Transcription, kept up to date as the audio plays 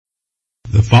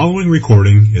The following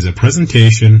recording is a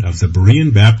presentation of the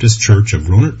Berean Baptist Church of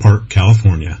Rohnert Park,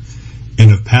 California,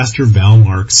 and of Pastor Val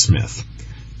Mark Smith.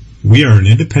 We are an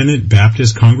independent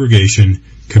Baptist congregation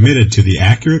committed to the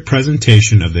accurate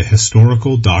presentation of the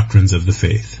historical doctrines of the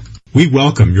faith. We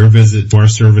welcome your visit to our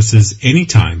services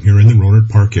anytime here in the Rohnert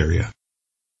Park area.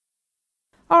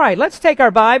 All right, let's take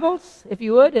our Bibles, if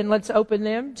you would, and let's open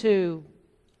them to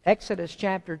Exodus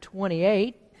chapter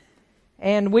 28.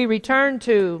 And we return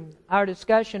to our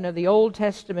discussion of the Old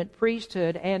Testament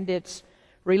priesthood and its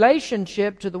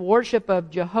relationship to the worship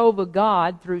of Jehovah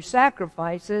God through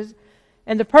sacrifices.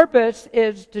 And the purpose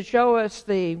is to show us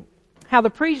how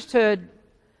the priesthood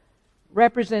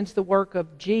represents the work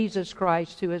of Jesus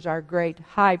Christ, who is our great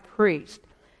high priest.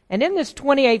 And in this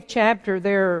 28th chapter,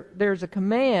 there's a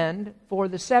command for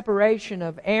the separation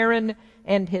of Aaron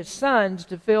and his sons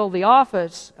to fill the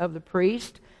office of the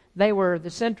priest. They were the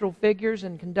central figures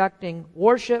in conducting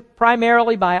worship,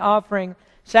 primarily by offering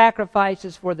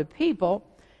sacrifices for the people.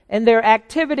 And their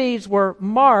activities were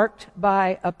marked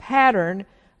by a pattern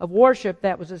of worship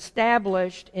that was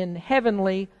established in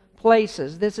heavenly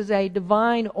places. This is a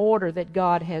divine order that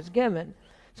God has given.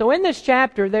 So in this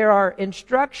chapter, there are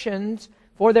instructions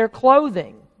for their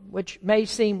clothing, which may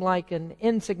seem like an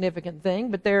insignificant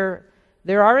thing, but there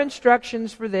are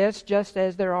instructions for this, just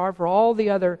as there are for all the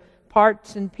other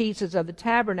parts and pieces of the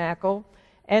tabernacle.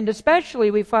 And especially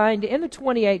we find in the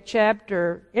 28th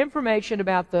chapter information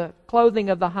about the clothing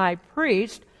of the high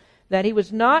priest, that he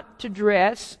was not to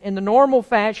dress in the normal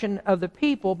fashion of the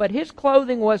people, but his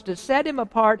clothing was to set him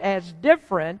apart as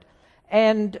different,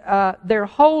 and they're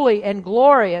holy and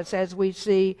glorious, as we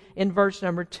see in verse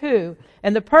number 2.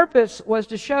 And the purpose was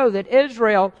to show that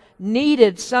Israel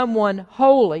needed someone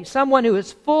holy, someone who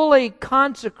is fully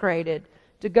consecrated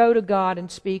to go to God and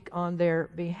speak on their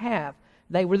behalf.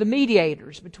 They were the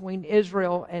mediators between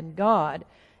Israel and God,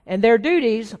 and their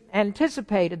duties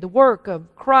anticipated the work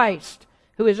of Christ,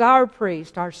 who is our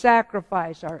priest, our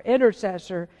sacrifice, our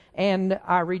intercessor, and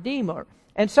our Redeemer.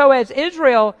 And so as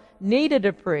Israel needed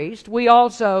a priest, we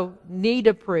also need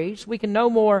a priest. We can no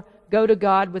more go to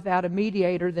God without a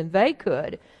mediator than they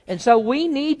could. And so we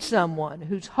need someone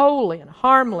who's holy and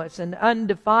harmless and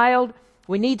undefiled.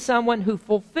 We need someone who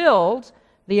fulfills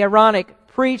the Aaronic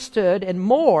priesthood and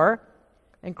more.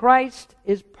 And Christ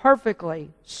is perfectly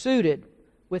suited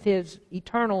with his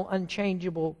eternal,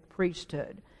 unchangeable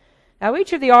priesthood. Now,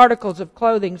 each of the articles of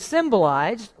clothing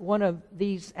symbolized one of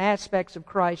these aspects of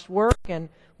Christ's work, and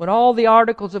when all the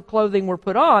articles of clothing were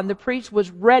put on, the priest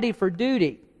was ready for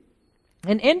duty.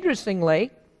 And interestingly,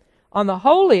 on the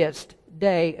holiest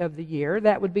day of the year,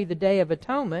 that would be the Day of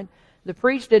Atonement, the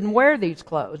priest didn't wear these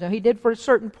clothes. Now, he did for a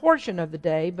certain portion of the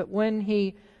day, but when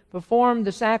he performed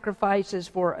the sacrifices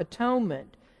for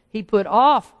atonement, he put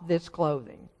off this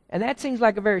clothing. And that seems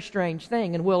like a very strange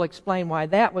thing, and we'll explain why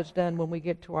that was done when we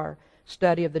get to our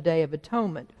study of the Day of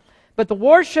Atonement. But the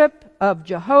worship of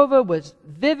Jehovah was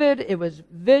vivid, it was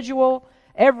visual.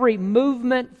 Every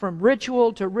movement from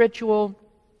ritual to ritual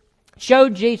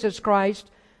showed Jesus Christ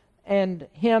and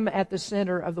him at the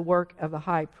center of the work of the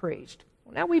high priest.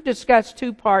 Now we've discussed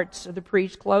two parts of the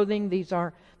priest's clothing. These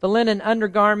are the linen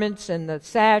undergarments and the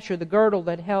sash or the girdle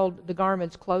that held the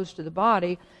garments close to the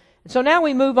body. And so now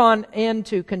we move on in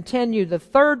to continue the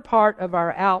third part of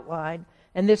our outline.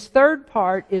 And this third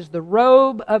part is the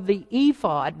robe of the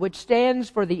ephod, which stands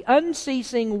for the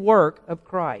unceasing work of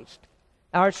Christ.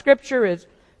 Our scripture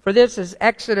for this is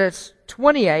Exodus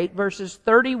 28, verses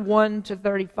 31 to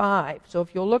 35. So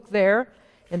if you'll look there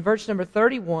in verse number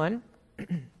 31,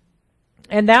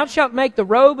 and thou shalt make the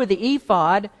robe of the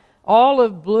ephod all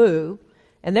of blue,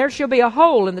 and there shall be a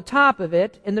hole in the top of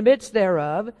it, in the midst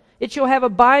thereof. It shall have a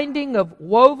binding of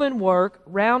woven work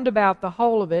round about the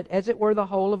hole of it, as it were the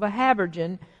hole of a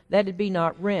habergeon, that it be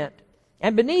not rent.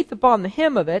 And beneath upon the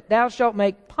hem of it thou shalt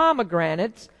make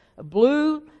pomegranates, of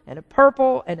blue and of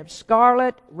purple and of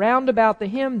scarlet, round about the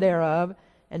hem thereof,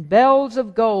 and bells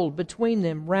of gold between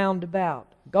them round about.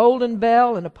 Golden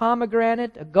bell and a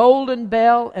pomegranate, a golden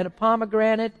bell and a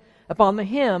pomegranate, upon the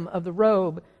hem of the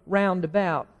robe round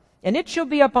about. And it shall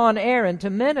be upon Aaron to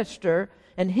minister,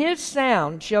 and his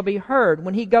sound shall be heard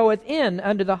when he goeth in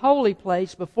unto the holy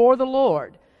place before the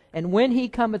Lord, and when he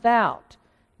cometh out,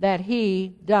 that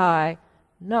he die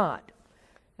not.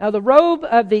 Now the robe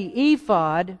of the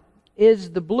ephod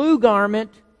is the blue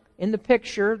garment in the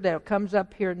picture that comes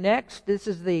up here next. This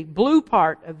is the blue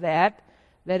part of that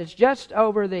is just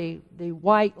over the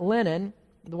white linen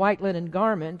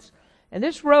garments. And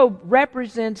this robe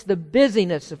represents the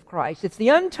busyness of Christ. It's the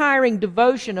untiring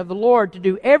devotion of the Lord to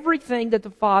do everything that the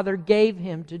Father gave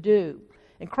him to do.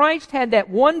 And Christ had that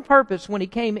one purpose when He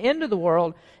came into the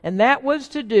world, and that was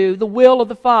to do the will of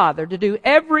the Father, to do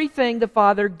everything the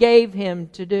Father gave Him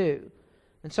to do.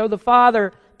 And so the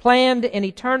Father planned in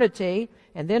eternity,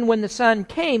 and then when the Son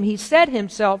came, He set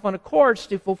Himself on a course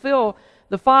to fulfill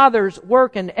the Father's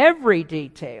work in every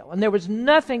detail. And there was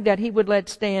nothing that He would let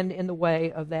stand in the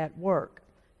way of that work.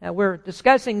 Now we're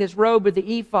discussing this robe of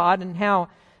the ephod and how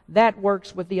that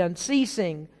works with the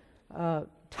unceasing,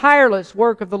 tireless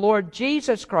work of the Lord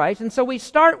Jesus Christ. And so we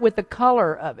start with the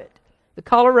color of it. The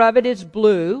color of it is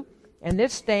blue, and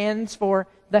this stands for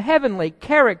the heavenly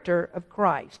character of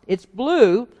Christ. It's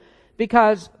blue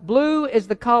because blue is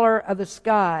the color of the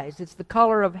skies. It's the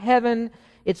color of heaven.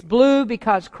 It's blue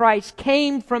because Christ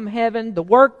came from heaven. The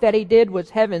work that He did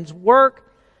was heaven's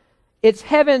work. It's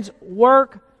heaven's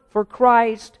work for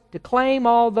Christ to claim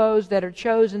all those that are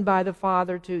chosen by the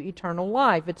Father to eternal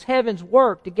life. It's heaven's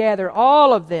work to gather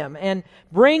all of them and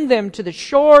bring them to the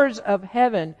shores of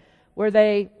heaven where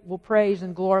they will praise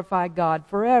and glorify God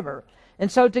forever.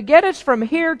 And so to get us from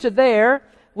here to there,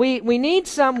 we need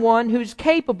someone who's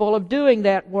capable of doing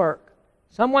that work.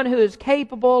 Someone who is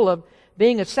capable of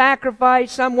being a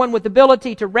sacrifice, someone with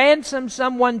ability to ransom,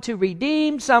 someone to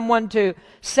redeem, someone to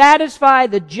satisfy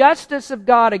the justice of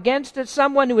God against us,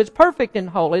 someone who is perfect in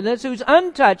holiness, who's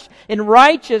untouched in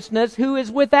righteousness, who is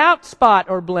without spot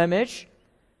or blemish.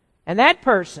 And that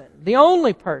person, the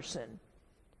only person,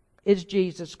 is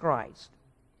Jesus Christ.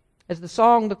 As the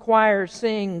song the choir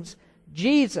sings,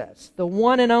 Jesus, the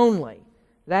one and only,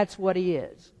 that's what He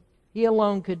is. He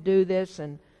alone could do this,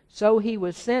 and so He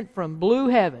was sent from blue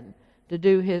heaven to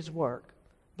do His work.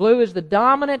 Blue is the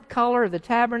dominant color of the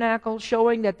tabernacle,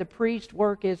 showing that the priest's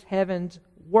work is heaven's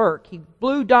work.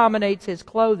 Blue dominates His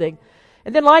clothing.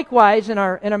 And then likewise, in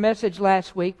our message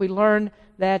last week, we learned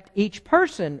that each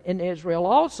person in Israel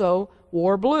also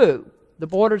wore blue. The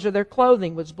borders of their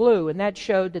clothing was blue, and that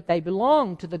showed that they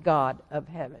belonged to the God of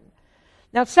heaven.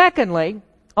 Now secondly,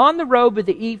 on the robe of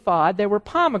the ephod, there were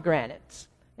pomegranates.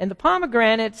 And the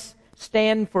pomegranates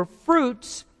stand for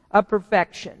fruits of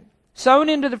perfection. Sewn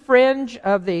into the fringe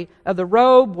of the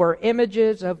robe were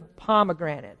images of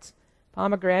pomegranates.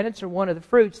 Pomegranates are one of the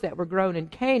fruits that were grown in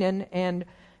Canaan, and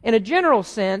in a general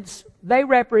sense, they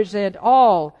represent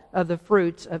all of the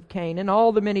fruits of Canaan,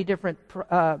 all the many different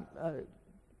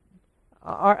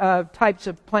types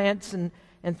of plants and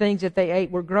things that they ate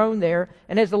were grown there.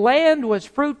 And as the land was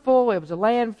fruitful, it was a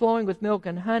land flowing with milk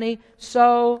and honey,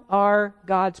 so are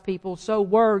God's people, so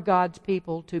were God's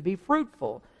people to be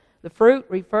fruitful. The fruit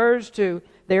refers to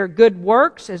their good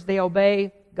works as they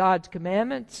obey God's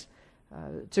commandments.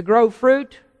 To grow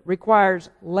fruit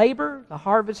requires labor. The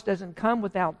harvest doesn't come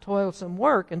without toilsome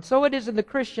work. And so it is in the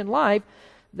Christian life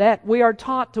that we are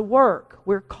taught to work.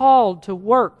 We're called to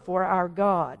work for our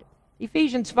God.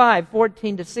 Ephesians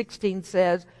 5:14-16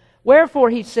 says, "Wherefore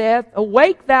He saith,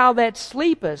 Awake thou that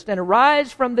sleepest, and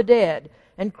arise from the dead,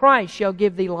 and Christ shall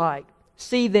give thee light.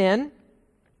 See then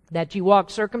that ye walk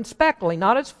circumspectly,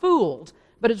 not as fools,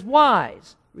 but as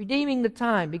wise, redeeming the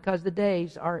time, because the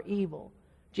days are evil."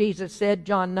 Jesus said,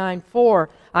 John 9:4,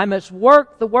 "I must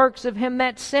work the works of Him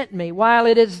that sent me, while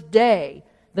it is day.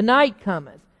 The night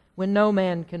cometh, when no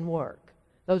man can work."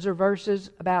 Those are verses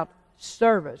about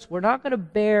service. We're not going to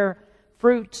bear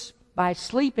fruits by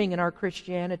sleeping in our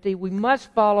Christianity. We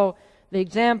must follow the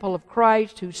example of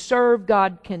Christ, who served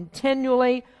God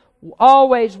continually,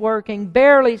 always working,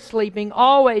 barely sleeping,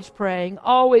 always praying,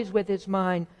 always with his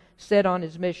mind set on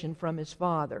his mission from his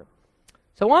Father.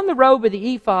 So on the robe of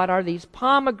the ephod are these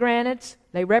pomegranates.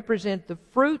 They represent the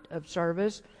fruit of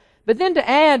service. But then to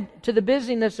add to the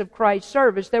busyness of Christ's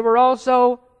service, there were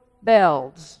also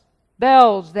bells.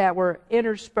 Bells that were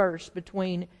interspersed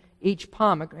between each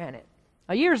pomegranate.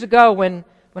 Now, years ago when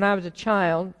I was a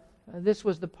child, this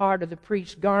was the part of the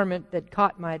priest's garment that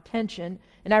caught my attention.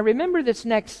 And I remember this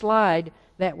next slide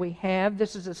that we have.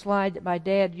 This is a slide that my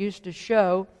dad used to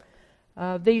show.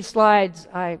 These slides,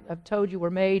 I've told you,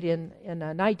 were made in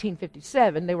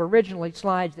 1957. They were originally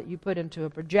slides that you put into a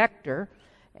projector.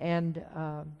 And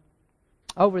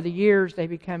over the years, they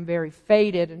become very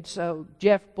faded. And so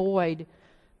Jeff Boyd,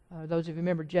 those of you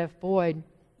remember Jeff Boyd,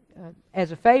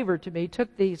 as a favor to me,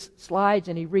 took these slides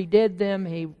and he redid them.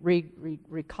 He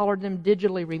recolored them,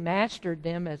 digitally remastered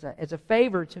them as a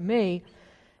favor to me.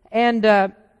 And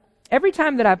every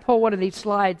time that I pull one of these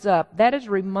slides up, that is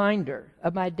a reminder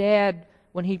of my dad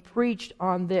when he preached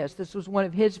on this. This was one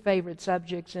of his favorite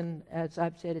subjects, and as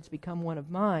I've said, it's become one of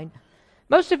mine.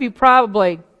 Most of you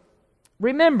probably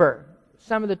remember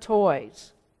some of the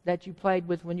toys that you played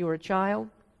with when you were a child.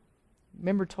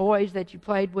 Remember toys that you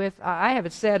played with? I have a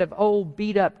set of old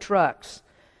beat-up trucks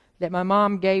that my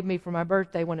mom gave me for my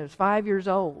birthday when I was 5 years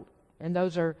old. And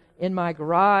those are in my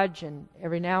garage, and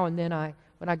every now and then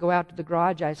when I go out to the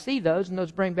garage, I see those, and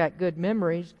those bring back good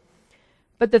memories.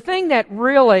 But the thing that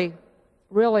really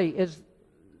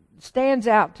stands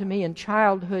out to me in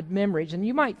childhood memories, and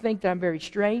you might think that I'm very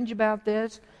strange about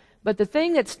this, but the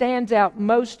thing that stands out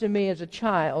most to me as a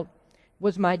child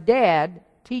was my dad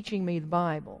teaching me the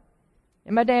Bible.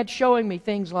 And my dad showing me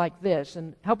things like this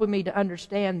and helping me to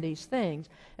understand these things.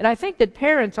 And I think that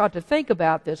parents ought to think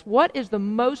about this. What is the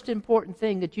most important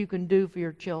thing that you can do for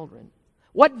your children?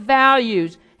 What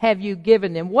values have you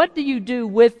given them? What do you do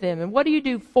with them? And what do you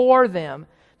do for them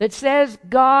that says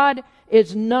God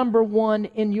is number one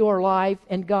in your life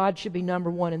and God should be number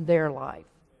one in their life?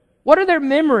 What are their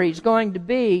memories going to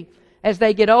be as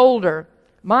they get older?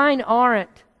 Mine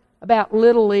aren't about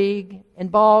Little League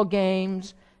and ball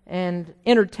games and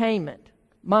entertainment.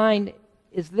 Mine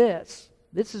is this.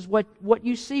 This is what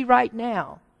you see right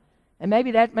now. And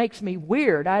maybe that makes me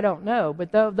weird, I don't know.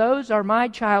 But those are my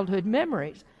childhood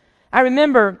memories. I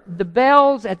remember the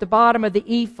bells at the bottom of the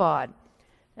ephod.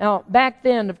 Now, back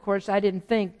then, of course, I didn't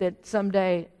think that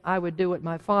someday I would do what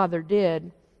my father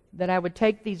did, that I would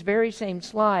take these very same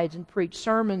slides and preach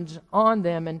sermons on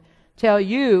them and tell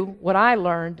you what I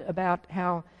learned about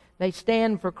how they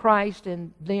stand for Christ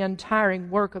and the untiring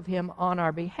work of Him on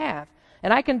our behalf.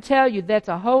 And I can tell you that's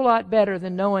a whole lot better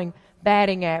than knowing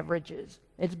batting averages.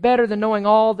 It's better than knowing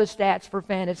all the stats for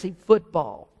fantasy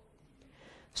football.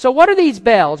 So what are these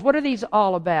bells? What are these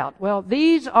all about? Well,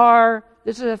 this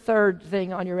is a third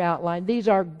thing on your outline. These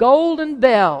are golden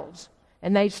bells,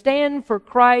 and they stand for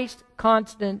Christ's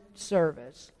constant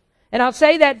service. And I'll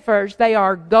say that first. They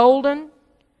are golden.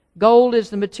 Gold is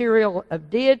the material of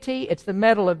deity. It's the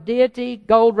metal of deity.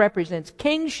 Gold represents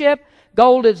kingship.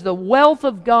 Gold is the wealth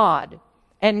of God,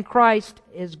 and Christ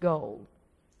is gold.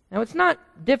 Now, it's not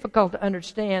difficult to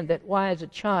understand that why, as a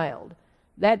child,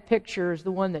 that picture is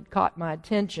the one that caught my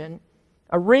attention.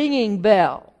 A ringing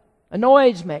bell, a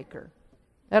noisemaker,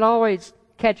 that always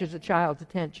catches a child's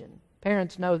attention.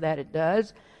 Parents know that it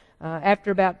does.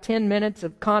 After about 10 minutes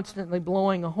of constantly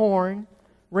blowing a horn,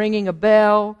 ringing a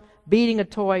bell, beating a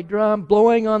toy drum,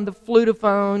 blowing on the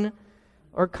flutophone,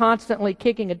 or constantly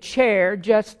kicking a chair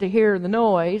just to hear the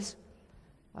noise,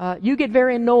 you get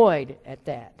very annoyed at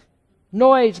that.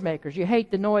 Noisemakers, you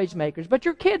hate the noisemakers, but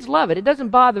your kids love it. It doesn't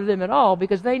bother them at all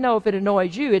because they know if it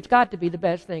annoys you, it's got to be the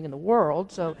best thing in the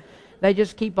world, so they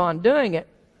just keep on doing it.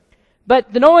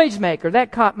 But the noisemaker,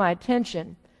 that caught my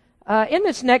attention. In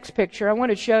this next picture, I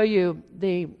want to show you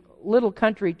the little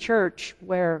country church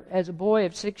where, as a boy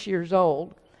of 6 years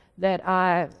old, that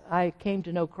I came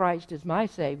to know Christ as my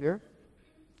Savior.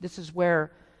 This is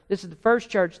the first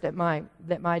church that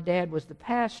my dad was the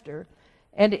pastor.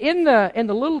 And in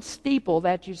the little steeple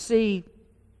that you see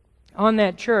on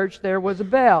that church, there was a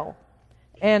bell.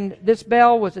 And this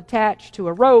bell was attached to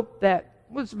a rope that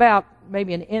was about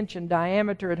maybe an inch in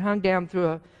diameter. It hung down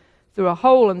through a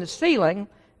hole in the ceiling.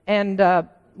 And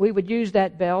we would use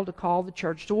that bell to call the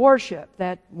church to worship.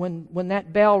 That when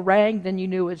that bell rang, then you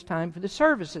knew it was time for the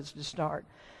services to start.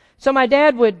 So my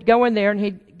dad would go in there and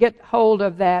he'd get hold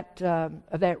of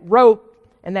that rope,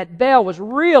 and that bell was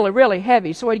really, really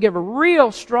heavy. So he'd give a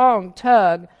real strong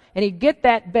tug, and he'd get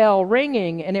that bell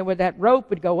ringing, and that rope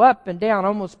would go up and down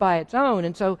almost by its own.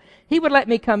 And so he would let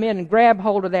me come in and grab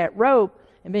hold of that rope,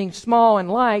 and being small and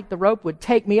light, the rope would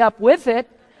take me up with it.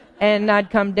 And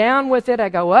I'd come down with it.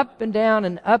 I'd go up and down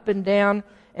and up and down.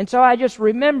 And so I just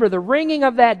remember the ringing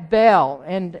of that bell.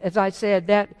 And as I said,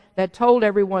 that told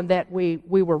everyone that we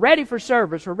were ready for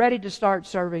service. We're ready to start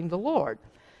serving the Lord.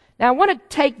 Now I want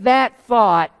to take that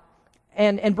thought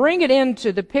and bring it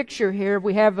into the picture here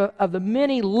we have of the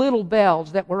many little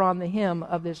bells that were on the hem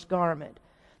of this garment.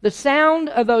 The sound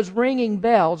of those ringing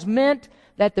bells meant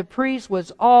that the priest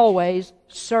was always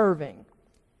serving.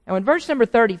 Now in verse number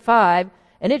 35,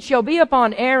 and it shall be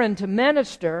upon Aaron to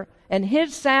minister, and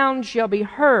his sound shall be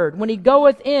heard when he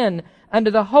goeth in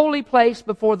unto the holy place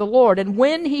before the Lord, and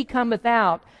when he cometh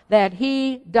out, that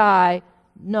he die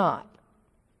not.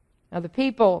 Now the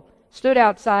people stood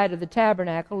outside of the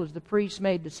tabernacle as the priests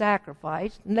made the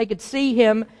sacrifice, and they could see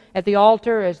him at the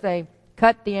altar as they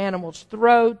cut the animal's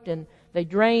throat, and they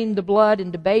drained the blood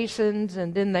into basins,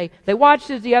 and then they watched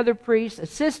as the other priests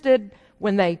assisted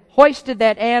when they hoisted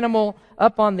that animal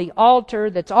up on the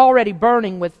altar that's already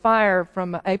burning with fire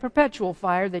from a perpetual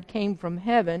fire that came from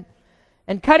heaven,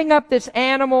 and cutting up this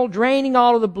animal, draining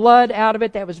all of the blood out of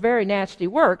it. That was very nasty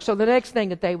work. So the next thing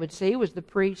that they would see was the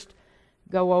priest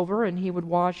go over and he would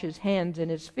wash his hands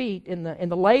and his feet in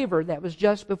the laver that was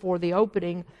just before the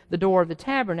opening the door of the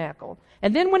tabernacle.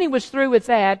 And then when he was through with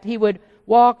that, he would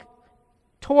walk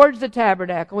towards the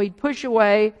tabernacle. He'd push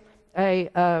away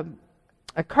a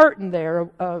curtain there,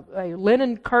 a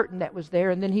linen curtain that was there,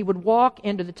 and then he would walk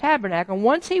into the tabernacle. And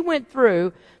once he went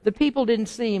through, the people didn't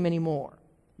see him anymore.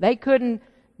 They couldn't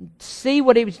see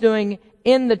what he was doing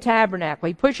in the tabernacle.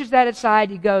 He pushes that aside,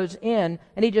 he goes in,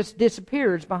 and he just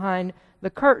disappears behind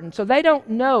the curtain. So they don't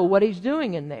know what he's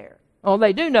doing in there. Well,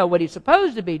 they do know what he's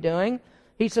supposed to be doing.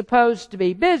 He's supposed to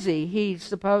be busy. He's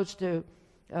supposed to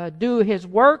do his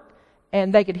work,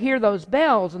 and they could hear those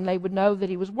bells, and they would know that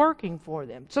he was working for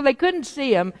them. So they couldn't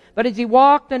see him, but as he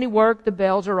walked and he worked, the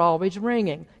bells are always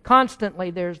ringing. Constantly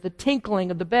there's the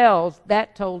tinkling of the bells.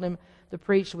 That told him the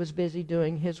priest was busy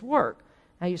doing his work.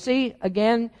 Now you see,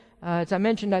 again, as I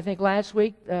mentioned, I think last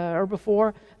week or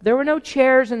before, there were no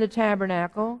chairs in the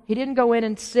tabernacle. He didn't go in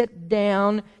and sit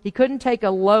down. He couldn't take a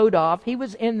load off. He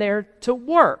was in there to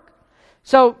work.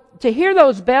 So to hear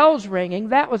those bells ringing,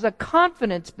 that was a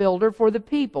confidence builder for the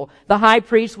people. The high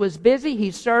priest was busy.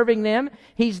 He's serving them.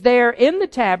 He's there in the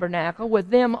tabernacle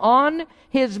with them on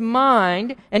his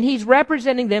mind, and he's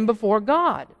representing them before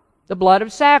God. The blood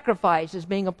of sacrifice is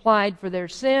being applied for their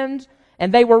sins,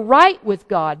 and they were right with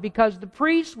God because the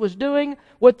priest was doing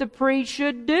what the priest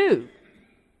should do.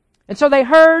 And so they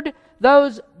heard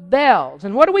those bells.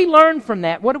 And what do we learn from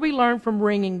that? What do we learn from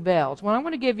ringing bells? Well, I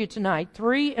want to give you tonight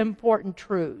 3 important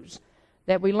truths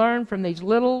that we learn from these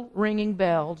little ringing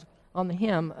bells on the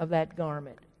hem of that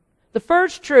garment. The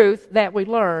first truth that we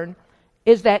learn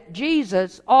is that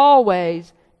Jesus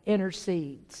always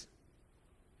intercedes.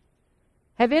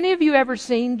 Have any of you ever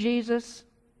seen Jesus?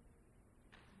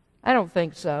 I don't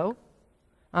think so.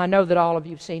 I know that all of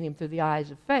you have seen him through the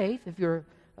eyes of faith. If you're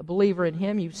a believer in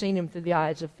him, you've seen him through the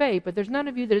eyes of faith, but there's none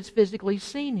of you that has physically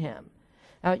seen him.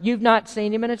 You've not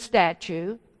seen him in a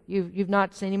statue. You've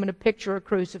not seen him in a picture or a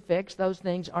crucifix. Those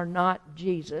things are not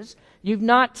Jesus. You've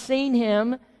not seen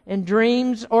him in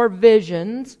dreams or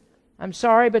visions. I'm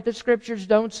sorry, but the Scriptures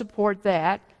don't support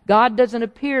that. God doesn't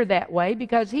appear that way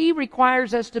because he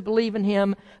requires us to believe in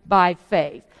him by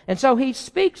faith. And so he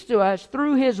speaks to us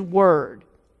through his Word.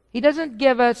 He doesn't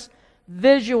give us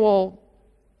visual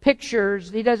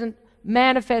pictures. He doesn't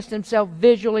manifest himself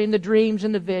visually in the dreams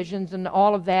and the visions and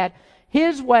all of that.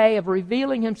 His way of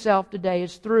revealing himself today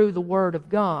is through the Word of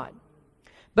God.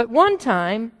 But at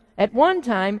one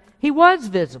time, he was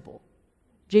visible.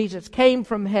 Jesus came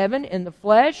from heaven in the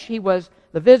flesh. He was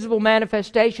the visible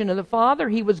manifestation of the Father.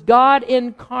 He was God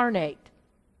incarnate.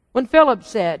 When Philip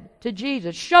said to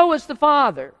Jesus, "Show us the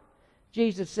Father,"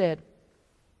 Jesus said,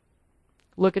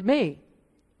 "Look at me.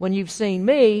 When you've seen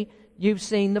me, you've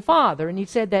seen the Father." And he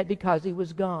said that because he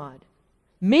was God.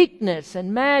 Meekness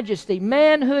and majesty,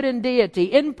 manhood and deity,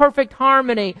 in perfect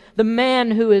harmony, the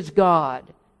man who is God.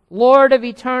 Lord of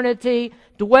eternity,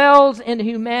 dwells in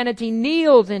humanity,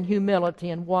 kneels in humility,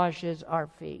 and washes our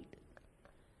feet.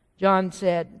 John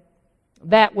said,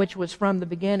 "That which was from the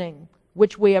beginning,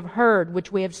 which we have heard,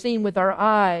 which we have seen with our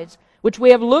eyes, which we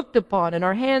have looked upon, and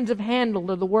our hands have handled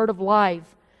of the word of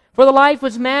life. For the life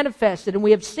was manifested, and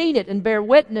we have seen it, and bear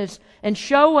witness, and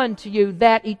show unto you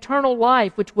that eternal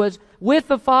life which was with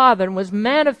the Father, and was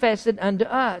manifested unto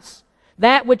us.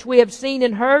 That which we have seen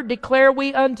and heard declare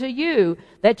we unto you,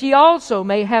 that ye also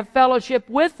may have fellowship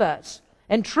with us.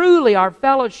 And truly our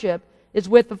fellowship is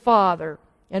with the Father,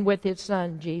 and with his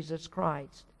Son, Jesus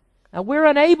Christ." Now, we're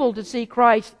unable to see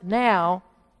Christ now,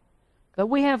 but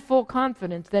we have full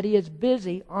confidence that he is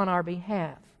busy on our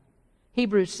behalf.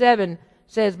 Hebrews 7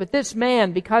 says, "But this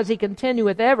man, because he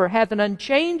continueth ever, hath an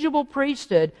unchangeable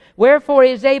priesthood, wherefore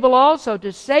he is able also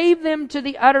to save them to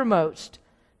the uttermost,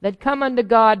 that come unto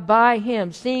God by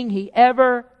him, seeing he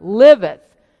ever liveth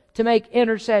to make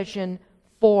intercession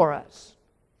for us."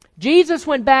 Jesus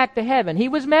went back to heaven. He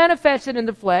was manifested in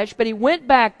the flesh, but he went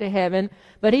back to heaven,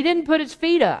 but he didn't put his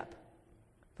feet up.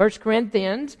 1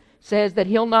 Corinthians says that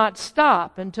he'll not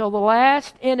stop until the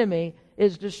last enemy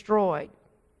is destroyed.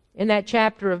 In that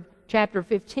chapter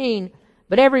 15,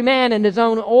 "But every man in his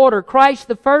own order, Christ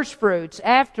the firstfruits,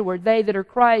 afterward they that are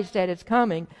Christ at his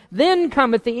coming. Then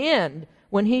cometh the end,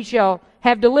 when he shall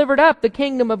have delivered up the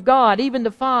kingdom of God, even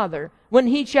the Father, when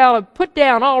he shall have put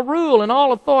down all rule and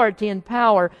all authority and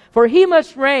power. For he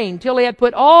must reign till he hath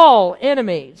put all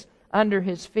enemies under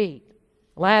his feet.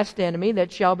 The last enemy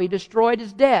that shall be destroyed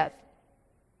is death.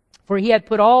 For he hath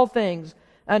put all things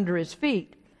under his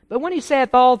feet. But when he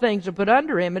saith all things are put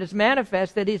under him, it is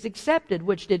manifest that he is accepted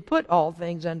which did put all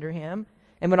things under him.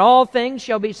 And when all things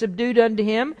shall be subdued unto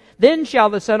him, then shall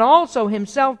the Son also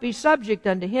himself be subject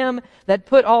unto him that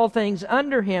put all things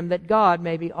under him, that God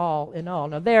may be all in all."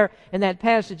 Now there, in that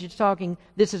passage, it's talking,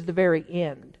 this is the very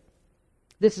end.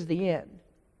 This is the end.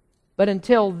 But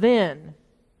until then,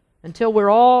 until we're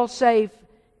all safe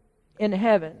in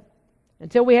heaven,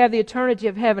 until we have the eternity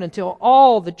of heaven, until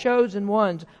all the chosen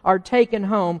ones are taken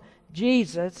home,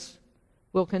 Jesus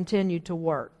will continue to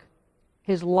work.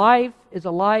 His life is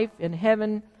a life in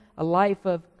heaven, a life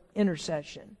of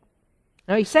intercession.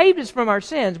 Now, He saved us from our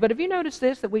sins, but have you noticed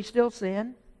this, that we still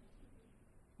sin?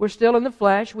 We're still in the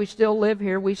flesh, we still live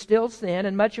here, we still sin,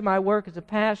 and much of my work as a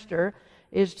pastor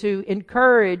is to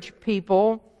encourage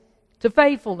people to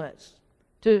faithfulness,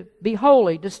 to be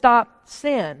holy, to stop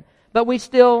sin. But we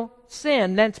still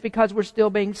sin. That's because we're still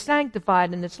being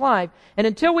sanctified in this life. And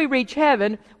until we reach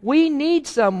heaven, we need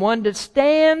someone to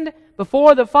stand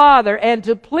before the Father and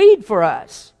to plead for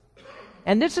us.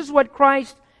 And this is what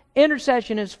Christ's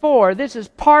intercession is for. This is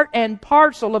part and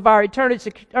parcel of our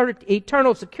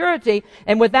eternal security.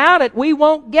 And without it, we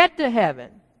won't get to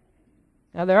heaven.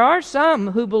 Now, there are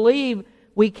some who believe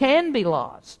we can be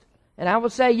lost. And I will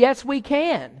say, yes, we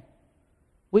can.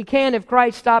 We can if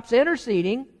Christ stops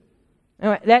interceding.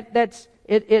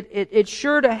 It's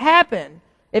sure to happen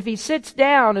if He sits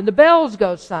down and the bells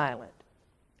go silent.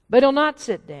 But He'll not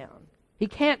sit down. He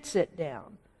can't sit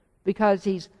down because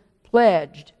He's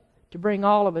pledged to bring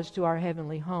all of us to our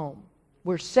heavenly home.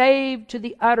 We're saved to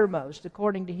the uttermost,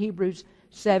 according to Hebrews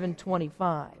 7:25.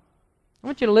 I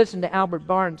want you to listen to Albert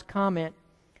Barnes' comment.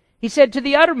 He said, to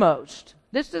the uttermost.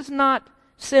 This does not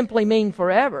simply mean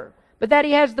forever, but that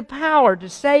He has the power to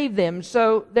save them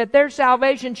so that their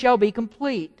salvation shall be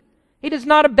complete. He does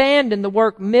not abandon the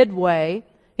work midway.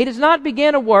 He does not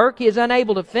begin a work He is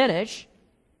unable to finish.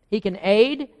 He can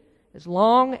aid as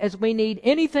long as we need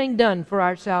anything done for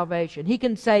our salvation. He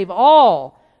can save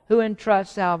all who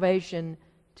entrust salvation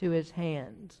to His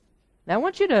hands. Now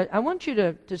I want you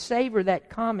to savor that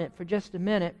comment for just a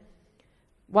minute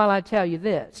while I tell you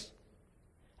this.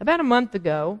 About a month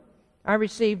ago, I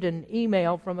received an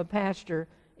email from a pastor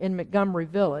in Montgomery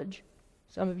Village.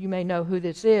 Some of you may know who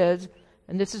this is.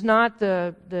 And this is not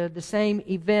the same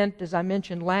event as I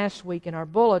mentioned last week in our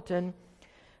bulletin.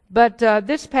 But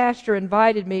this pastor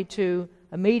invited me to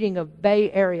a meeting of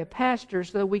Bay Area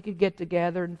pastors so that we could get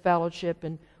together and fellowship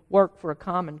and work for a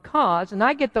common cause. And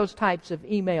I get those types of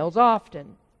emails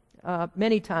often,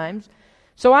 many times.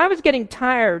 So I was getting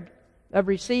tired of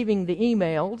receiving the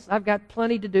emails. I've got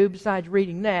plenty to do besides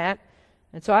reading that.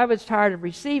 And so I was tired of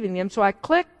receiving them. So I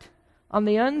clicked on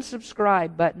the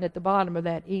unsubscribe button at the bottom of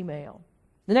that email.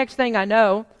 The next thing I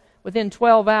know, within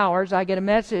 12 hours, I get a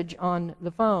message on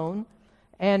the phone.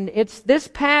 And it's this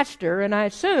pastor, and I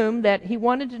assume that he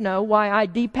wanted to know why I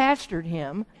depastored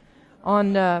him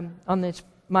on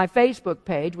my Facebook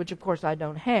page, which of course I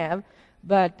don't have.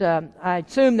 But I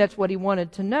assume that's what he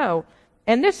wanted to know.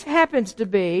 And this happens to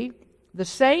be the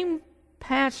same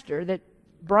pastor that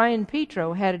Brian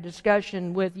Petro had a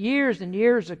discussion with years and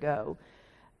years ago.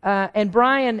 And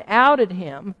Brian outed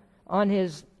him on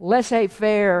his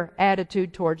laissez-faire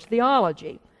attitude towards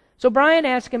theology. So Brian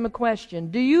asked him a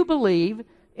question. Do you believe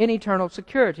in eternal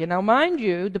security? Now, mind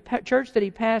you, the church that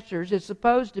he pastors is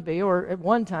supposed to be, or at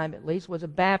one time at least, was a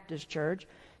Baptist church.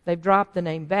 They've dropped the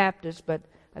name Baptist, but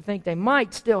I think they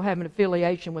might still have an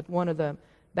affiliation with one of the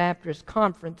Baptist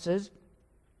conferences.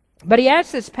 But he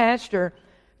asked this pastor,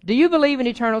 do you believe in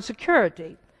eternal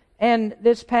security? And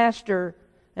this pastor,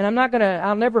 and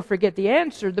I'll never forget the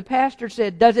answer, the pastor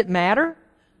said, does it matter?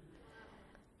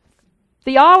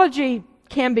 Theology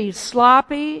can be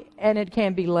sloppy and it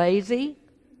can be lazy.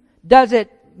 Does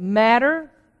it matter?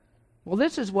 Well,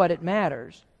 this is what it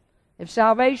matters. If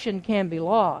salvation can be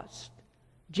lost,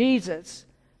 Jesus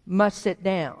must sit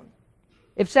down.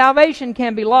 If salvation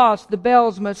can be lost, the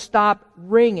bells must stop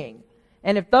ringing.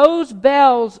 And if those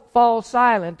bells fall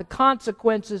silent, the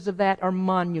consequences of that are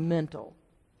monumental.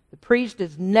 The priest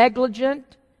is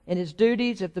negligent in his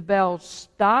duties if the bells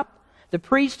stop. The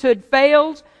priesthood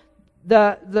fails.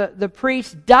 The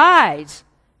priest dies,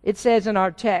 it says in our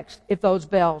text, if those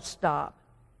bells stop.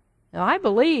 Now, I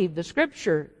believe the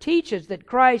Scripture teaches that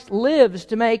Christ lives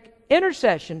to make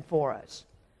intercession for us.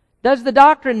 Does the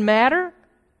doctrine matter?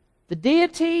 The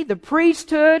deity, the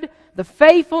priesthood, the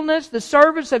faithfulness, the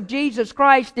service of Jesus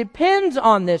Christ depends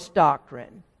on this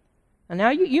doctrine. And now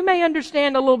you may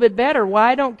understand a little bit better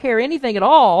why I don't care anything at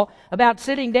all about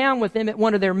sitting down with them at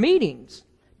one of their meetings.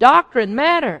 Doctrine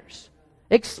matters.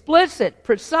 Explicit,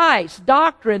 precise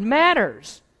doctrine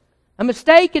matters. A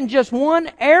mistake in just one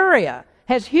area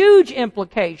has huge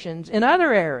implications in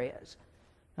other areas.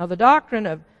 Now, the doctrine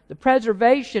of the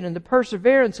preservation and the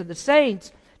perseverance of the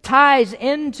saints ties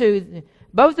into,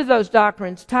 both of those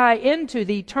doctrines tie into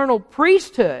the eternal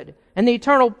priesthood and the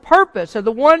eternal purpose of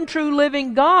the one true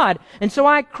living God. And so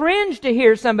I cringe to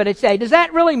hear somebody say, does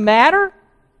that really matter?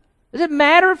 Does it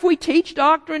matter if we teach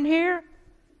doctrine here?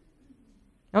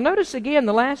 Now notice again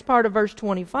the last part of verse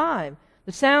 25.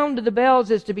 The sound of the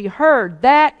bells is to be heard,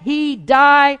 that he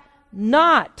die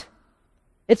not.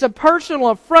 It's a personal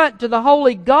affront to the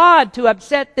holy God to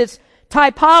upset this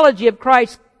typology of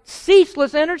Christ's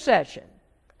ceaseless intercession.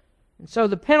 And so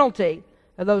the penalty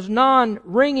of those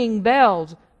non-ringing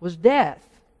bells was death.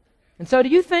 And so do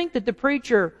you think that the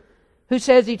preacher who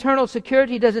says eternal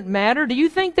security doesn't matter, do you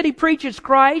think that he preaches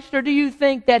Christ, or do you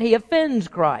think that he offends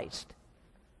Christ?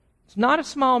 It's not a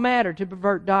small matter to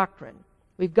pervert doctrine.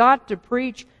 We've got to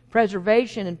preach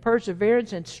preservation and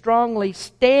perseverance and strongly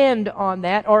stand on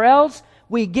that, or else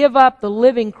we give up the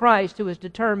living Christ who is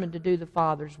determined to do the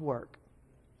Father's work.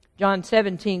 John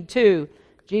 17:2,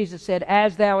 Jesus said,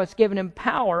 "As thou hast given him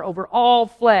power over all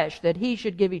flesh, that he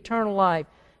should give eternal life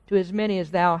to as many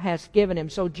as thou hast given him."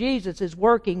 So Jesus is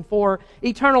working for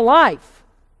eternal life.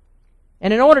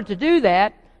 And in order to do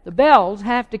that, the bells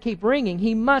have to keep ringing.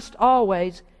 He must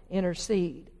always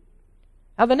intercede.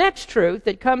 Now the next truth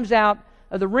that comes out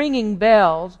of the ringing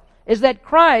bells is that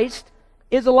Christ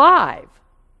is alive.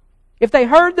 If they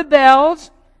heard the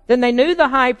bells, then they knew the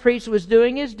high priest was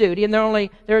doing his duty, and there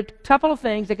are a couple of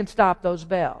things that can stop those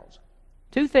bells.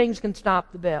 Two things can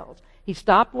stop the bells. He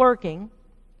stopped working,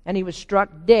 and he was struck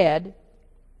dead,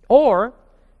 or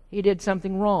he did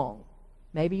something wrong.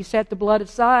 Maybe he set the blood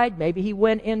aside. Maybe he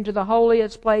went into the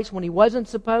holiest place when he wasn't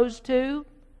supposed to.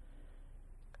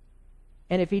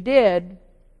 And if he did,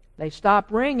 they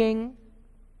stop ringing.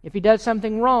 If he does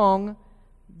something wrong,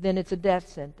 then it's a death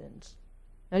sentence.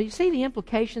 Now, do you see the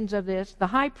implications of this? The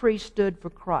high priest stood for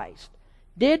Christ.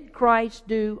 Did Christ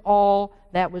do all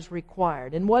that was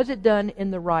required? And was it done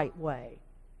in the right way?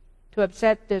 To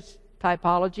upset this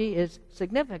typology is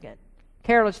significant.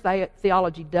 Careless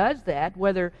theology does that,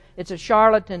 whether it's a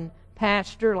charlatan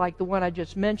pastor like the one I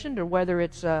just mentioned, or whether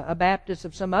it's a Baptist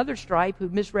of some other stripe who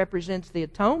misrepresents the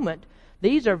atonement.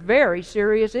 These are very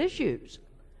serious issues.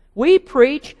 We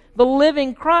preach the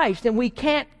living Christ, and we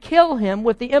can't kill him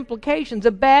with the implications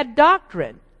of bad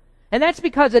doctrine. And that's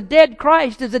because a dead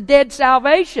Christ is a dead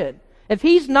salvation. If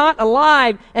he's not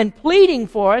alive and pleading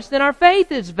for us, then our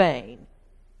faith is vain.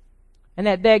 And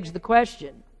that begs the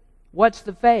question, what's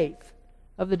the faith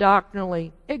of the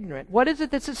doctrinally ignorant? What is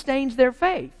it that sustains their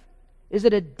faith? Is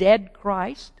it a dead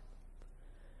Christ?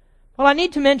 Well, I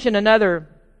need to mention another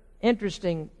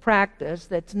interesting practice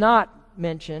that's not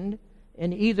mentioned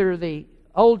in either the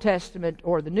Old Testament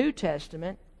or the New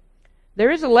Testament.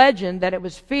 There is a legend that it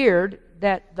was feared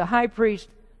that the high priest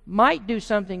might do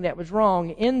something that was wrong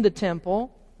in the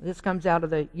temple. This comes out of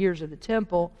the years of the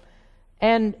temple.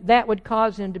 And that would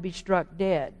cause him to be struck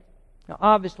dead. Now,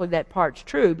 obviously that part's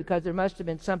true, because there must have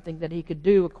been something that he could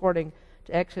do according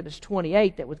to Exodus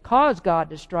 28 that would cause God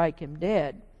to strike him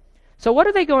dead. So what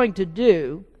are they going to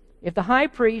do if the high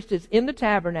priest is in the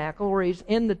tabernacle or he's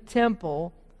in the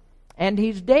temple and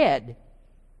he's dead?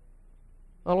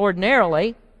 Well,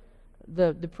 ordinarily,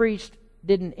 the priest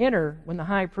didn't enter when the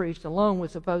high priest alone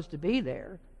was supposed to be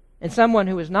there. And someone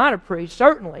who was not a priest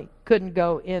certainly couldn't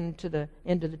go into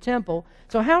the temple.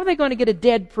 So how are they going to get a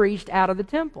dead priest out of the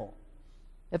temple?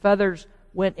 If others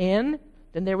went in,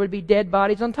 then there would be dead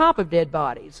bodies on top of dead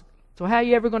bodies. So how are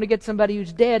you ever going to get somebody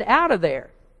who's dead out of there?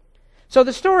 So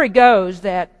the story goes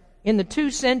that in the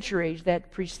 2 centuries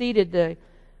that preceded the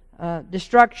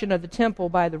destruction of the temple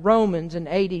by the Romans in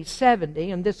AD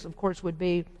 70, and this of course would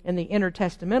be in the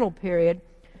intertestamental period,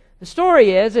 the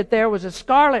story is that there was a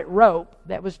scarlet rope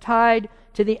that was tied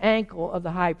to the ankle of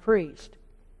the high priest.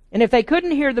 And if they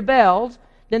couldn't hear the bells,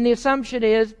 then the assumption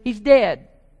is he's dead,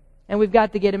 and we've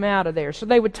got to get him out of there. So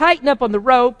they would tighten up on the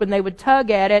rope and they would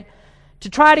tug at it to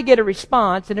try to get a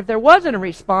response. And if there wasn't a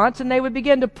response, then they would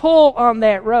begin to pull on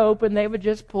that rope, and they would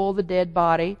just pull the dead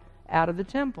body out of the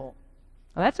temple.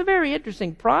 Now, that's a very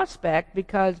interesting prospect,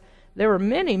 because there were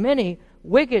many, many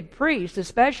wicked priests,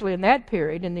 especially in that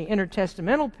period, in the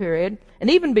intertestamental period, and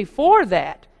even before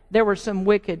that, there were some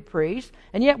wicked priests,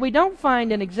 and yet we don't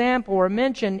find an example or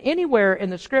mention anywhere in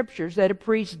the Scriptures that a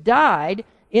priest died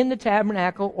in the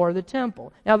tabernacle or the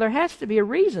temple. Now, there has to be a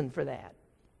reason for that.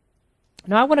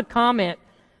 Now, I want to comment,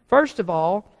 first of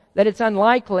all, that it's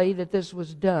unlikely that this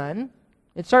was done.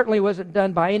 It certainly wasn't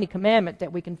done by any commandment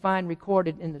that we can find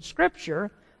recorded in the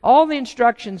Scripture. All the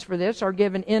instructions for this are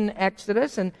given in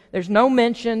Exodus, and there's no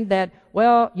mention that,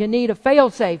 well, you need a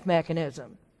fail-safe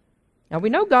mechanism. Now, we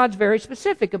know God's very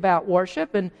specific about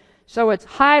worship, and so it's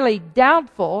highly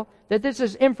doubtful that this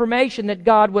is information that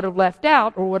God would have left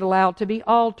out or would allow to be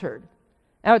altered.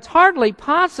 Now, it's hardly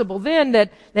possible then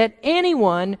that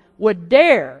anyone would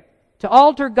dare to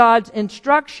alter God's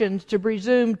instructions to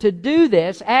presume to do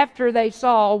this after they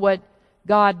saw what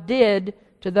God did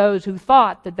to those who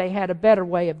thought that they had a better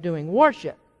way of doing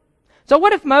worship. So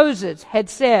what if Moses had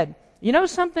said, you know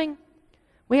something?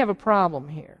 We have a problem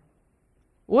here.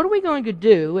 What are we going to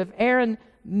do if Aaron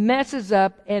messes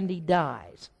up and he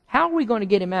dies? How are we going to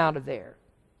get him out of there?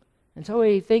 And so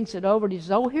he thinks it over and he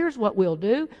says, oh, here's what we'll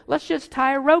do. Let's just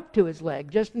tie a rope to his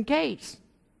leg just in case.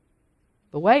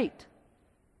 But wait,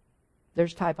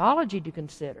 there's typology to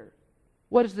consider.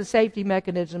 What does the safety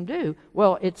mechanism do?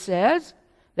 Well, it says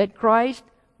that Christ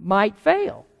might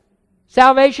fail.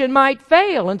 Salvation might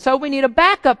fail, and so we need a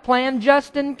backup plan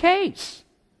just in case.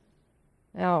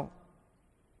 Now,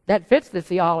 that fits the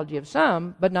theology of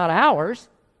some, but not ours.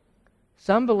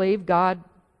 Some believe God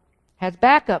has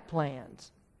backup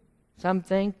plans. Some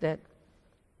think that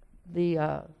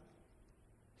the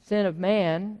sin of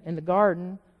man in the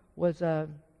garden was a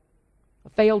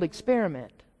failed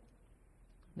experiment.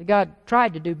 That God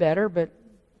tried to do better, but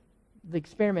the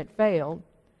experiment failed.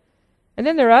 And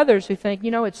then there are others who think,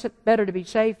 you know, it's better to be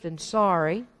safe than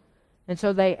sorry. And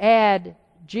so they add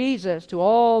Jesus to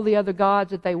all the other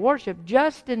gods that they worship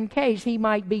just in case he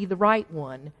might be the right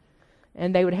one.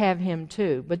 And they would have him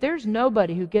too. But there's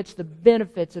nobody who gets the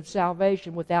benefits of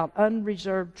salvation without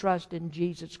unreserved trust in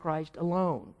Jesus Christ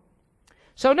alone.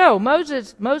 So no,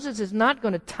 Moses is not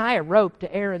going to tie a rope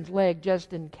to Aaron's leg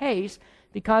just in case,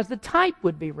 because the type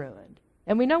would be ruined.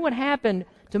 And we know what happened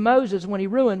to Moses when he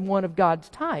ruined one of God's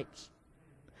types.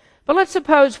 But let's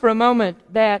suppose for a moment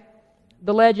that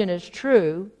the legend is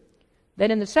true, that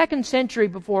in the 2nd century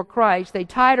before Christ, they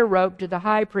tied a rope to the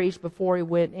high priest before he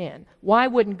went in. Why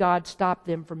wouldn't God stop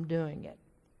them from doing it?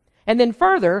 And then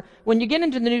further, when you get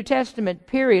into the New Testament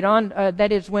period,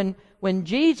 that is when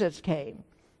Jesus came,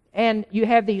 and you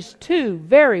have these two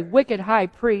very wicked high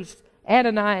priests,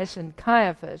 Ananias and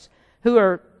Caiaphas, who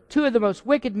are two of the most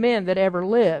wicked men that ever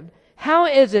lived, how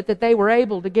is it that they were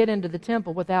able to get into the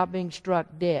temple without being struck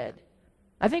dead?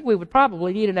 I think we would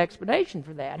probably need an explanation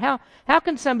for that. How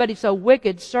can somebody so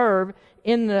wicked serve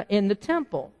in the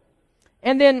temple?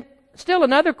 And then still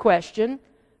another question.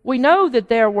 We know that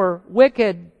there were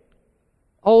wicked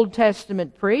Old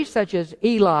Testament priests such as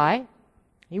Eli.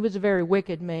 He was a very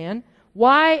wicked man.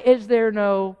 Why is there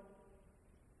no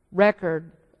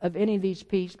record of any of these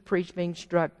priests being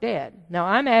struck dead? Now,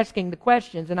 I'm asking the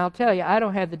questions, and I'll tell you, I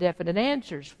don't have the definite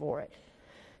answers for it.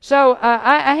 So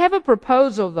I have a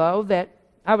proposal, though, that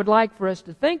I would like for us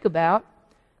to think about.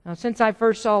 Now, since I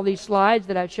first saw these slides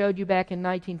that I showed you back in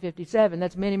 1957,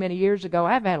 that's many, many years ago,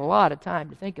 I've had a lot of time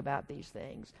to think about these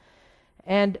things.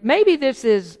 And maybe this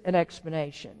is an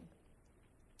explanation.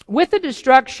 With the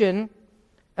destruction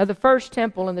of the first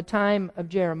temple in the time of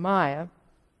Jeremiah,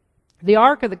 the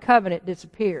Ark of the Covenant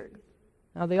disappeared.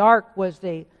 Now, the Ark was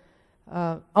the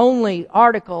only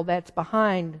article that's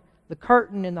behind the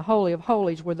curtain in the Holy of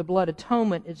Holies where the blood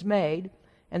atonement is made.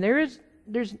 And there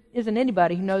isn't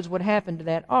anybody who knows what happened to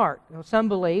that Ark. Now, some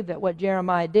believe that what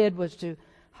Jeremiah did was to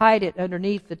hide it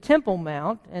underneath the Temple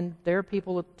Mount, and there are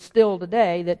people still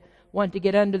today that want to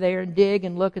get under there and dig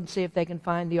and look and see if they can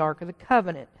find the Ark of the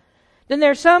Covenant. Then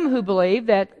there are some who believe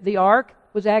that the Ark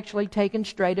was actually taken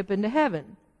straight up into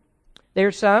heaven. There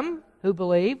are some who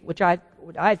believe, which I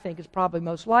think is probably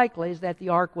most likely, is that the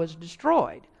Ark was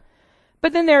destroyed.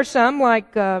 But then there are some,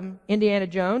 like Indiana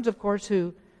Jones, of course,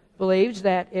 who believes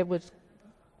that it was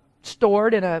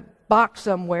stored in a box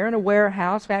somewhere in a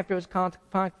warehouse after it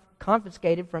was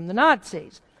confiscated from the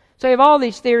Nazis. So you have all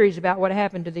these theories about what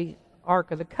happened to the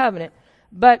Ark of the Covenant.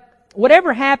 But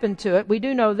whatever happened to it, we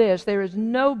do know this: there is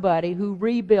nobody who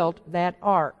rebuilt that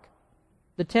Ark.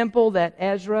 The temple that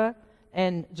Ezra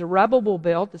and Zerubbabel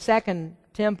built, the second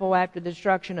temple after the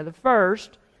destruction of the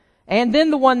first, and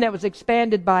then the one that was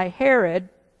expanded by Herod,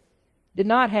 did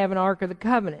not have an Ark of the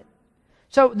Covenant.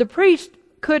 So the priest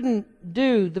couldn't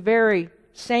do the very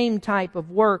same type of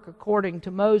work according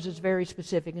to Moses' very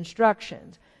specific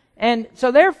instructions. And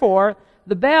so therefore,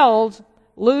 the bells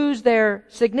lose their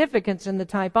significance in the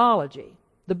typology.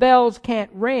 The bells can't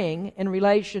ring in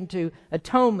relation to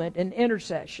atonement and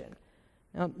intercession.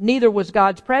 Now, neither was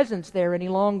God's presence there any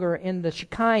longer in the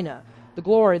Shekinah, the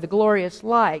glory, the glorious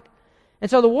light.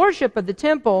 And so the worship of the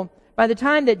temple, by the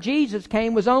time that Jesus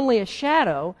came, was only a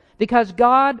shadow because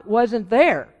God wasn't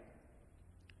there.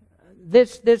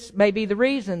 This may be the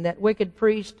reason that wicked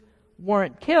priests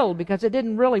weren't killed, because it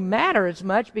didn't really matter as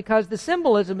much, because the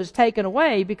symbolism is taken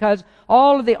away, because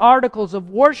all of the articles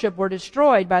of worship were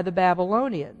destroyed by the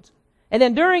Babylonians. And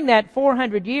then during that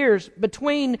 400 years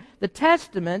between the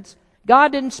Testaments,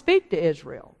 God didn't speak to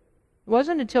Israel. It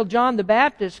wasn't until John the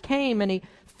Baptist came and he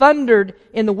thundered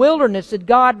in the wilderness that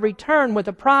God returned with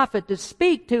a prophet to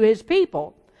speak to His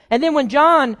people. And then when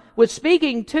John was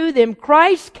speaking to them,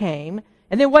 Christ came.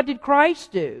 And then what did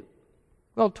Christ do?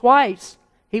 Well, twice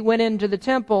He went into the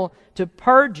temple to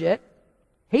purge it.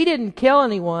 He didn't kill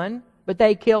anyone, but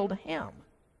they killed Him.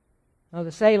 Now,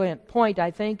 the salient point, I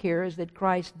think, here is that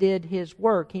Christ did His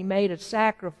work. He made a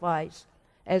sacrifice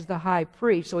as the high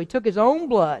priest. So He took His own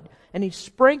blood and He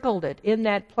sprinkled it in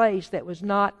that place that was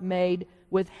not made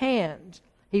with hands.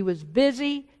 He was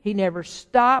busy. He never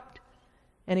stopped.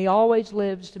 And He always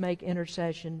lives to make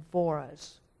intercession for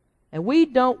us. And we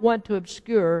don't want to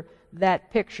obscure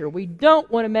that picture. We don't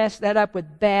want to mess that up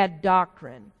with bad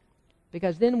doctrine,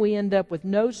 because then we end up with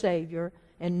no Savior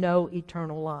and no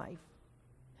eternal life.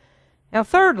 Now,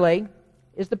 thirdly,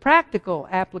 is the practical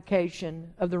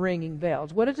application of the ringing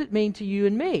bells. What does it mean to you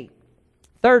and me?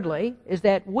 Thirdly, is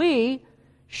that we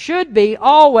should be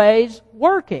always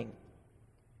working.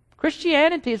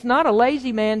 Christianity is not a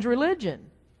lazy man's religion.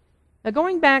 Now,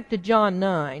 going back to John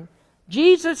 9,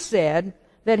 Jesus said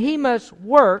that He must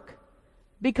work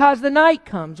because the night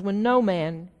comes when no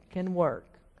man can work.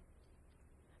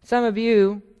 Some of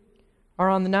you are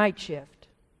on the night shift.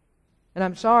 And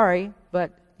I'm sorry,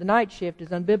 but the night shift is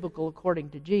unbiblical according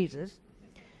to Jesus.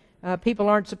 People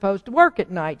aren't supposed to work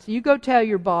at night. So you go tell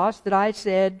your boss that I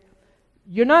said,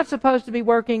 you're not supposed to be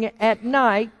working at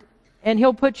night, and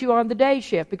he'll put you on the day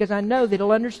shift, because I know that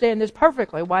he'll understand this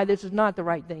perfectly, why this is not the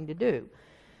right thing to do.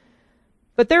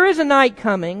 But there is a night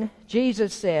coming,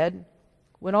 Jesus said,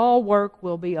 when all work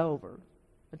will be over.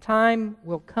 A time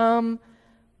will come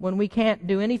when we can't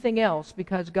do anything else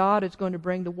because God is going to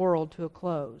bring the world to a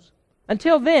close.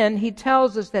 Until then, He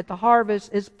tells us that the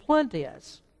harvest is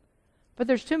plenteous. But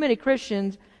there's too many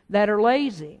Christians that are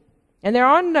lazy. And there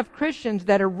aren't enough Christians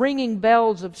that are ringing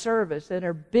bells of service and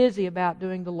are busy about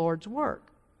doing the Lord's work.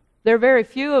 There are very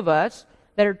few of us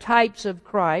that are types of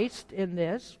Christ in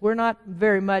this. We're not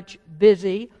very much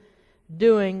busy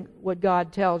doing what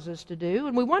God tells us to do.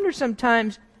 And we wonder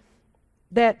sometimes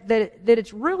that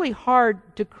it's really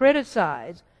hard to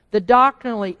criticize the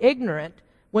doctrinally ignorant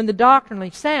when the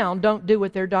doctrinally sound don't do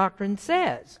what their doctrine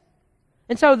says.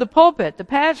 And so the pulpit, the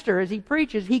pastor, as he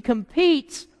preaches, he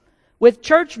competes with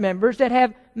church members that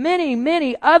have many,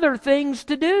 many other things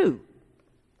to do.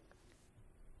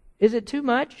 Is it too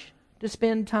much to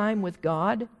spend time with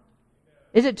God?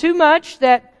 Is it too much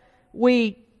that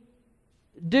we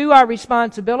do our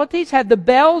responsibilities? Have the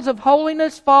bells of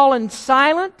holiness fallen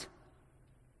silent?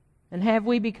 And have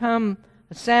we become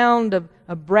a sound of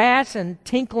brass and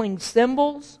tinkling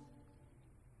cymbals?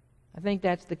 I think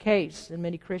that's the case in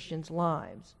many Christians'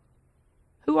 lives.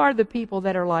 Who are the people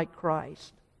that are like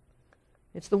Christ?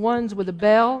 It's the ones with a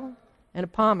bell and a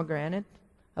pomegranate,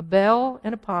 a bell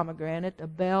and a pomegranate, a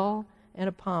bell and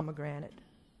a pomegranate.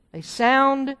 They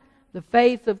sound the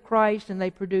faith of Christ and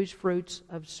they produce fruits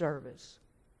of service.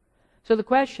 So the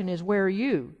question is, where are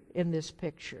you in this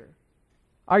picture?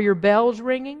 Are your bells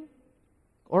ringing?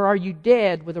 Or are you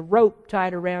dead with a rope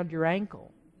tied around your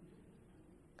ankle?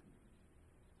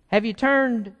 Have you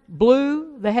turned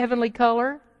blue, the heavenly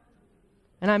color?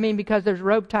 And I mean because there's a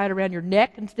rope tied around your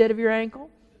neck instead of your ankle?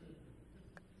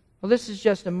 Well, this is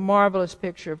just a marvelous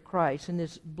picture of Christ in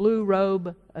this blue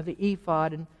robe of the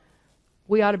ephod. And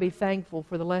we ought to be thankful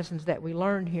for the lessons that we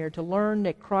learned here, to learn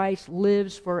that Christ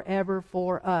lives forever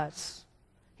for us.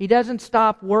 He doesn't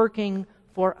stop working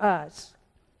for us.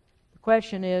 The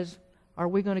question is, are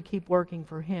we going to keep working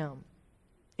for Him?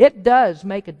 It does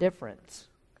make a difference.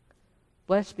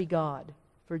 Blessed be God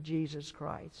for Jesus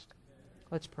Christ.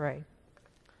 Let's pray.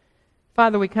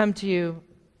 Father, we come to You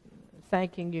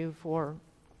thanking You for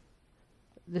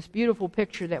this beautiful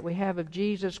picture that we have of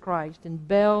Jesus Christ and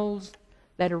bells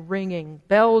that are ringing,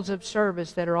 bells of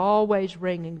service that are always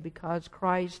ringing because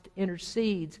Christ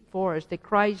intercedes for us, that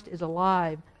Christ is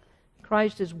alive,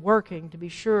 Christ is working to be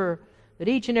sure that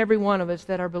each and every one of us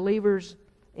that are believers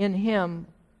in Him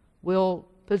will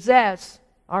possess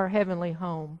our heavenly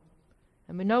home.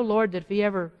 And we know, Lord, that if He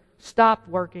ever stopped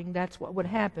working, that's what would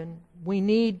happen. We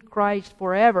need Christ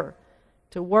forever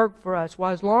to work for us. Well,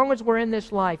 as long as we're in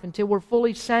this life, until we're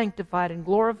fully sanctified and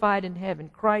glorified in heaven,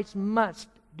 Christ must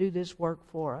do this work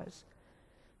for us.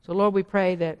 So, Lord, we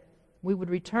pray that we would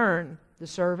return the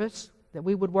service, that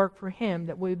we would work for Him,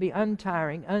 that we would be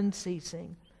untiring,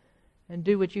 unceasing, and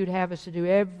do what You'd have us to do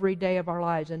every day of our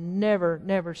lives and never,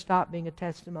 never stop being a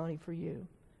testimony for You.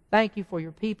 Thank You for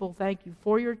Your people. Thank You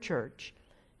for Your church.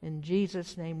 In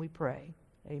Jesus' name we pray.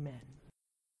 Amen.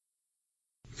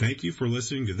 Thank you for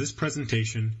listening to this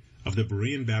presentation of the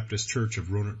Berean Baptist Church of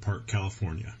Rohnert Park,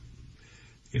 California.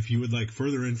 If you would like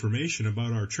further information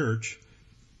about our church,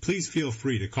 please feel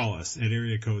free to call us at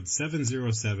area code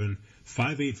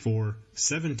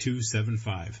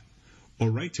 707-584-7275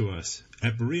 or write to us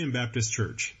at Berean Baptist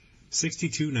Church,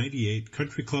 6298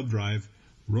 Country Club Drive,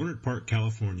 Rohnert Park,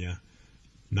 California,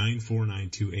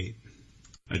 94928.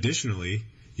 Additionally,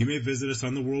 you may visit us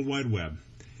on the World Wide Web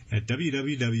at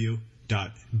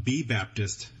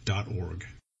www.bbaptist.org.